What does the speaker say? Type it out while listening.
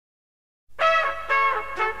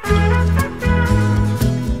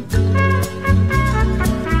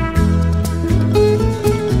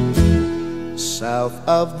south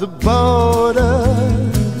of the border,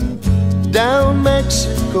 down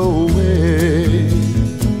Mexico way.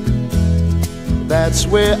 That's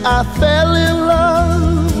where I fell in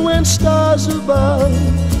love, when stars above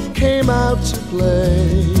came out to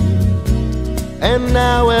play. And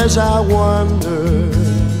now as I wander,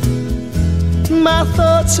 my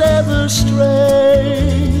thoughts ever stray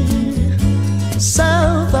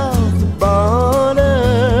south of the border,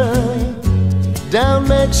 down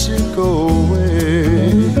Mexico way.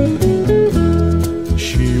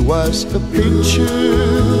 She was a picture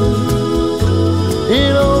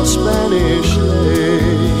in old Spanish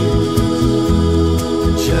lace.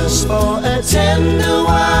 Just for a tender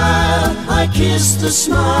while, I kissed a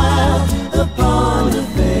smile upon her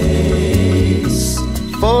face.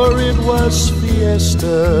 For it was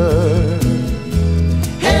fiesta,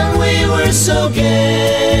 and we were so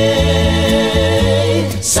gay,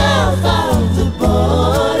 south of the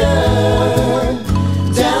border,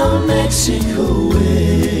 down Mexico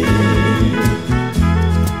way.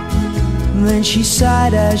 Then she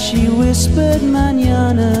sighed as she whispered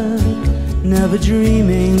mañana, never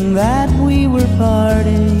dreaming that we were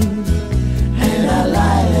parting. And I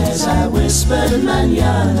lied as I whispered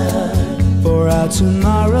mañana, for our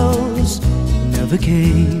tomorrows never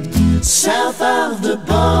came. South of the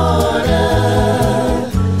border,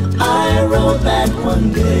 I rode back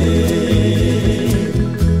one day.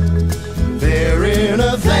 There in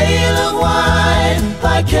a Veil of white,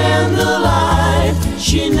 by candlelight,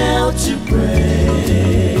 she knelt to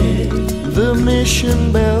pray. the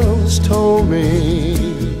mission bells told me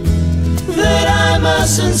that I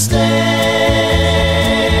mustn't stay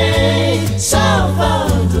south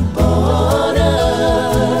of the border,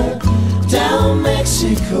 down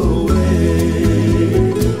Mexico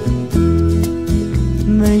way.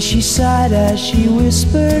 Then she sighed as she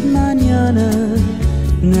whispered mañana,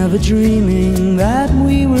 never dreaming that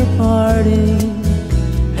we were parting.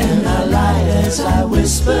 And I lied as I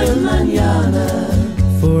whispered mañana,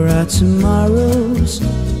 for our tomorrows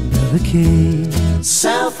never came.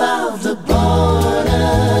 south of the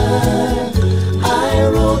border, I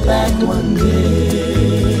rode back one day.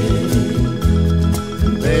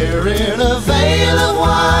 there in a Veil of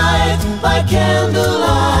white, by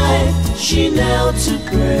candlelight, she knelt to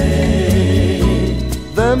pray.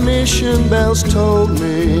 the mission bells told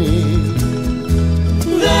me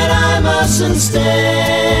that I mustn't stay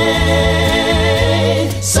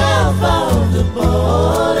south of